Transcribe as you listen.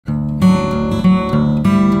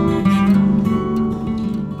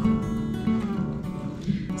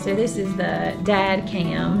this is the dad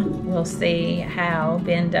cam. We'll see how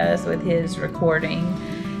Ben does with his recording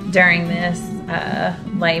during this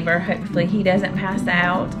labor. Hopefully he doesn't pass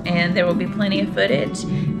out, and there will be plenty of footage.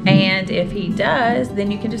 And if he does,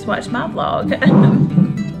 then you can just watch my vlog.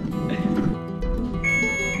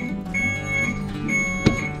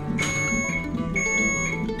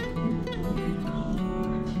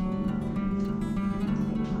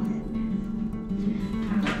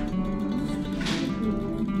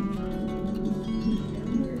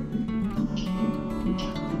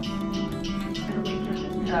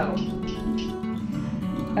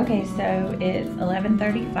 Okay, so it's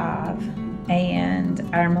 11:35 and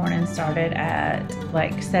our morning started at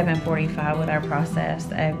like 7:45 with our process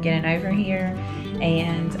of getting over here,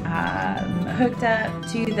 and hooked up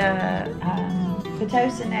to the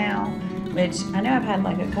Pitocin now, which I know I've had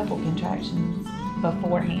like a couple contractions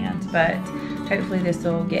beforehand, but hopefully this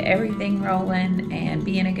will get everything rolling and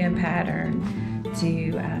be in a good pattern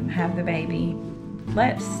to have the baby,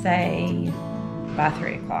 let's say, by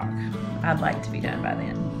 3 o'clock. I'd like to be done by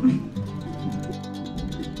then.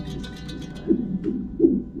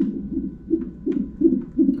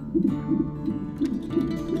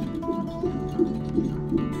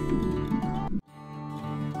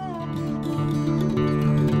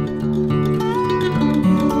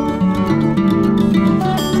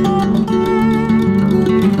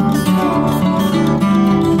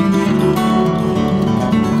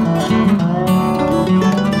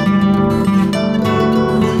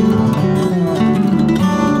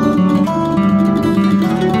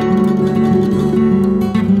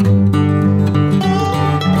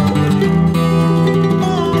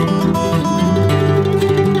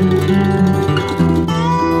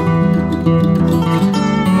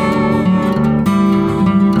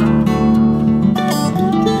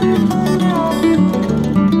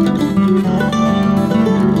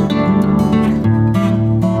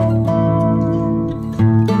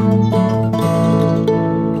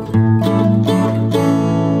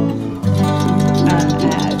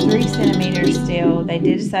 They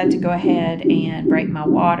did decide to go ahead and break my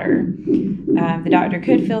water. The doctor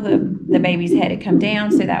could feel the baby's head had come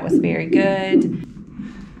down, so that was very good.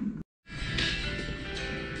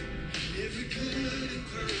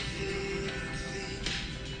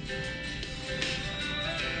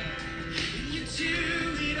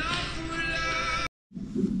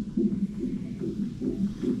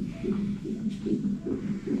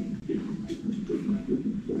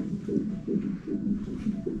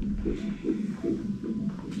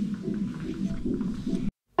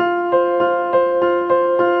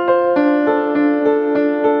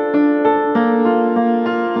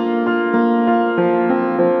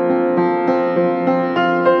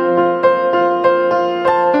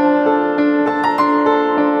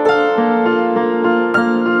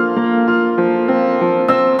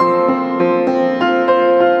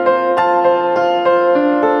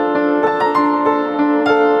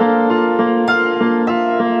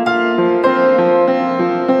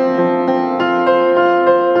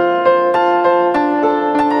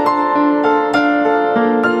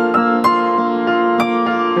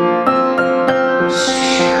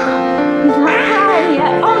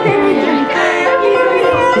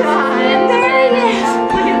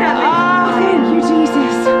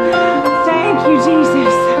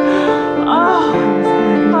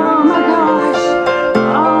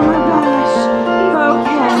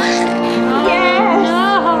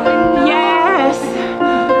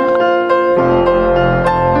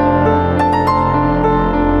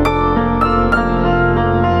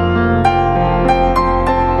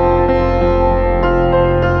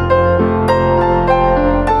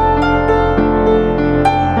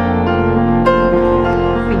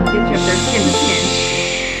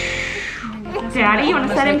 Daddy, you want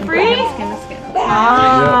to set him free?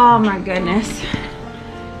 Oh my goodness.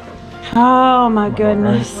 Oh my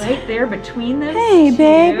goodness. Right there between those Hey, two.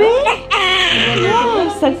 baby.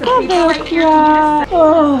 Yes, let's have a cry.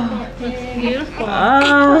 Oh, Beautiful.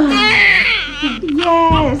 oh.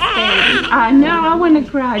 Yes, baby. I know, I want to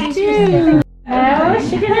cry too. Oh,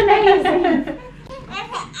 she did amazing.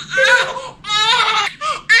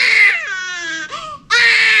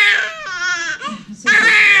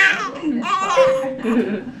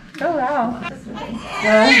 Oh wow.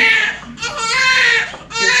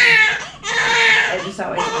 It just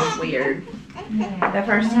always feels weird. The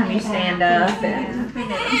first time you stand up and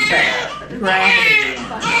the gravity.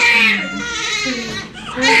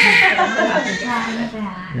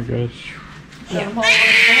 Here goes.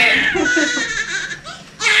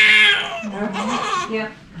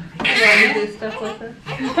 Yep. Yeah, you do stuff like that.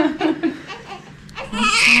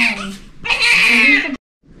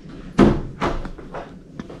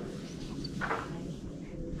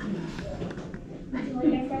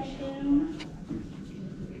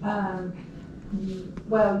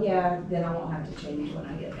 Well, yeah, then I won't have to change when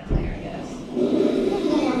I get down there, I guess.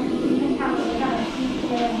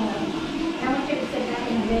 I want you to sit back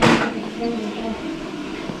in the bed and extend your head.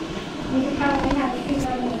 You can probably have a seat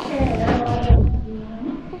on the chair.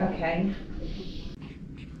 Okay.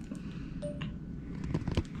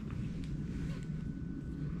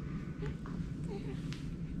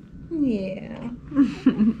 Yeah.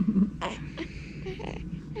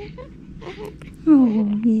 Oh,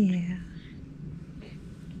 yeah.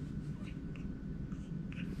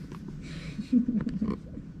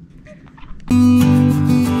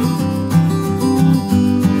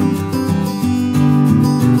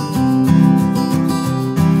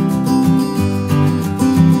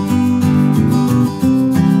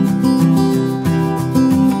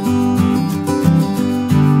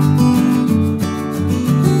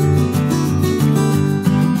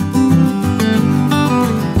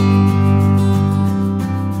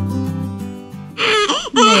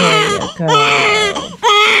 There you go.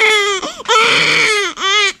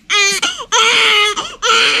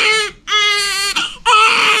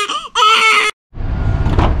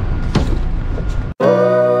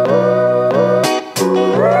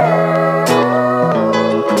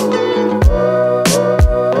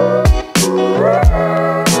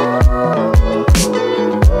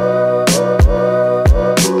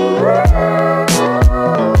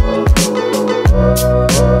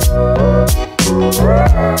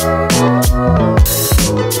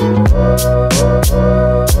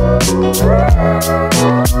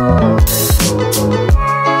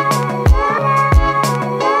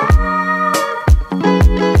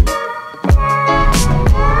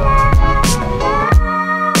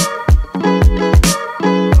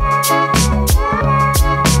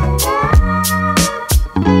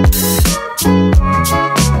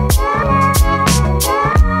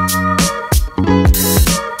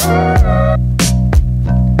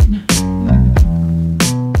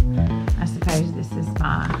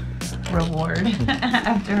 Reward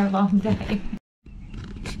after a long day.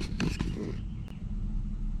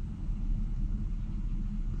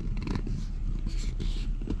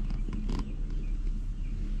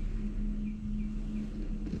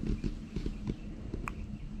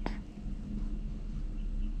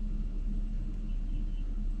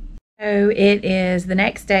 So it is the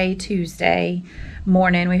next day, Tuesday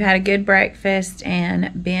morning. We've had a good breakfast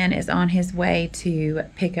and Ben is on his way to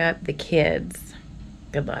pick up the kids.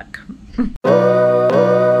 Good luck.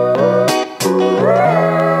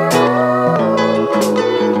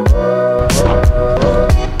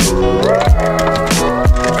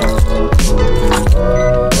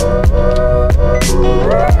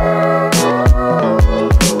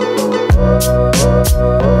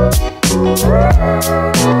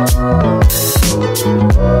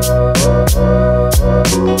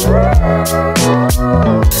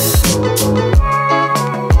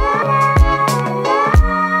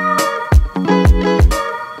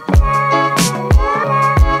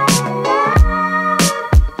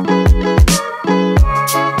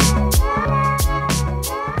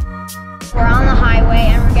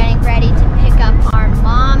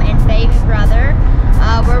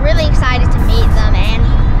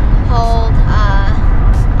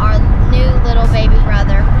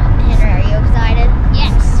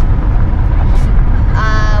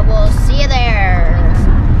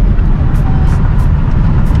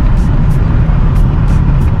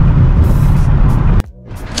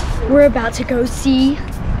 We're about to go see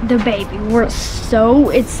the baby. We're so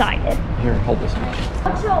excited. Here, hold this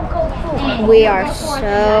one. We are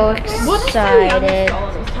so excited.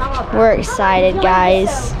 We're excited,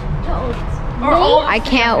 guys. I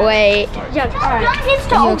can't wait. Are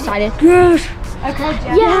you excited? Yes.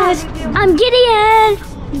 Yes. I'm Gideon.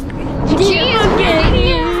 I'm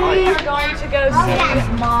Gideon. We're going to go see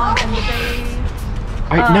Mom and the baby.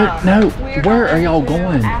 All right, no. Where are y'all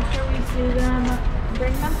going? After we see them,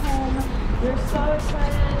 bring them home. We're so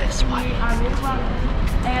excited. This way.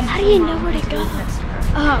 And How do you know where to go?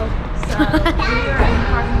 Oh. So we are in the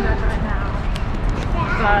parking lot right now.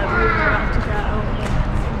 But we were about to go.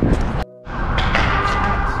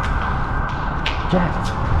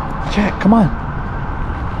 Jack, come on.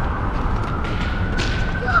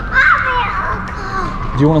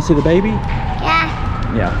 Do you want to see the baby?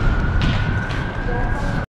 Yeah. Yeah.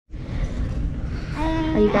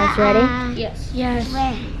 Are you guys ready? Yes. Yes.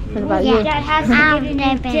 What about you? Dad has to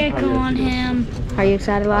get a Dick on him. Are you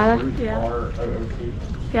excited, Lila?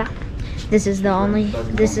 Yeah. This is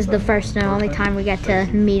the first and only time we get to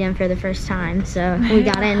meet him for the first time, so we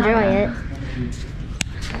gotta enjoy it.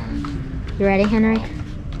 You ready, Henry?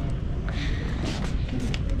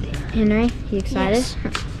 Henry, you excited? Yes.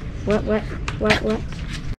 What?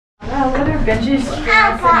 Oh, other benches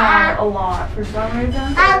stressing out a lot for some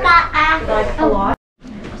reason. Like a lot.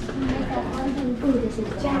 Ooh, this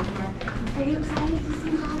is Jack. Are you excited to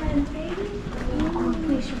see Mama and baby? Oh,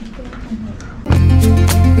 please show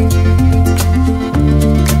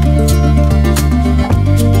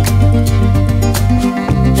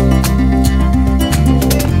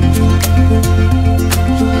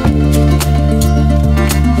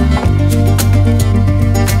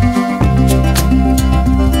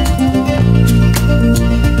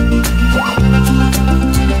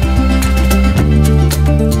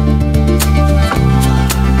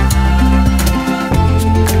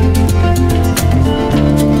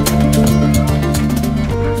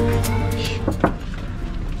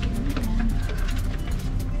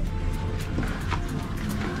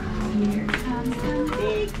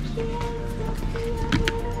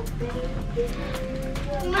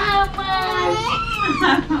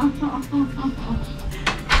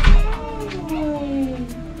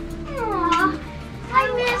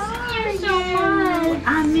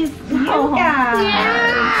I miss you guys.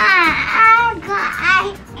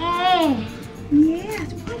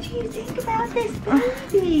 Yes, what do you think about this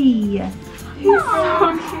baby? He's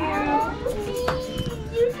so cute.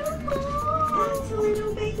 That's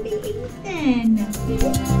little baby Ethan.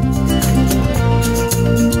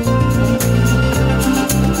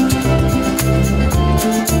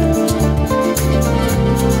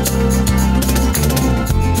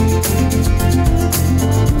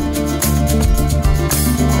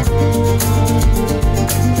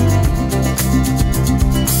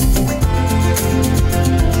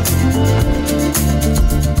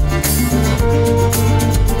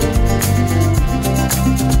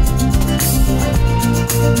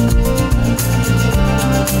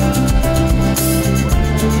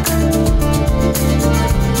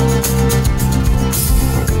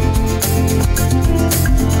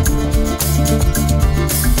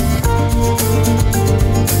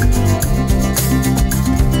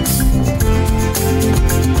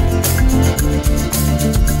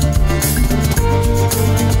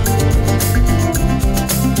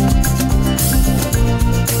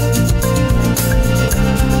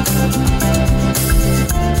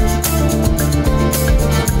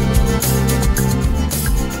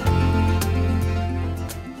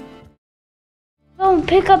 Go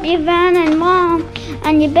pick up your van and mom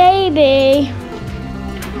and your baby.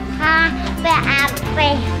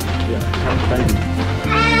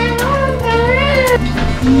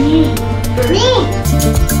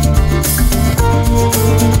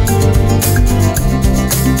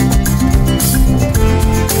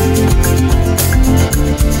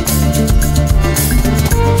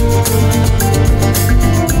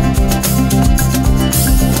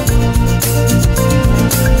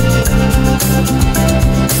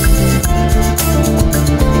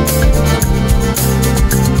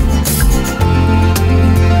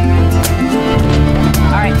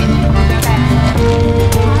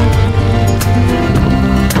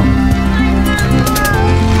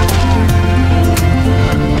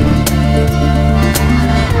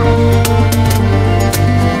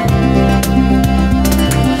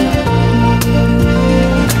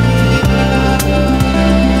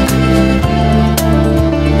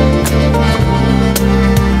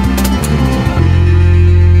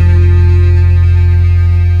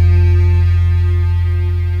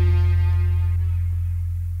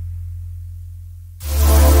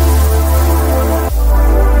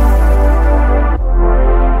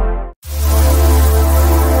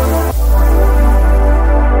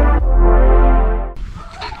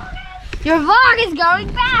 Your vlog is going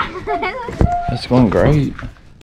fast. It's going great.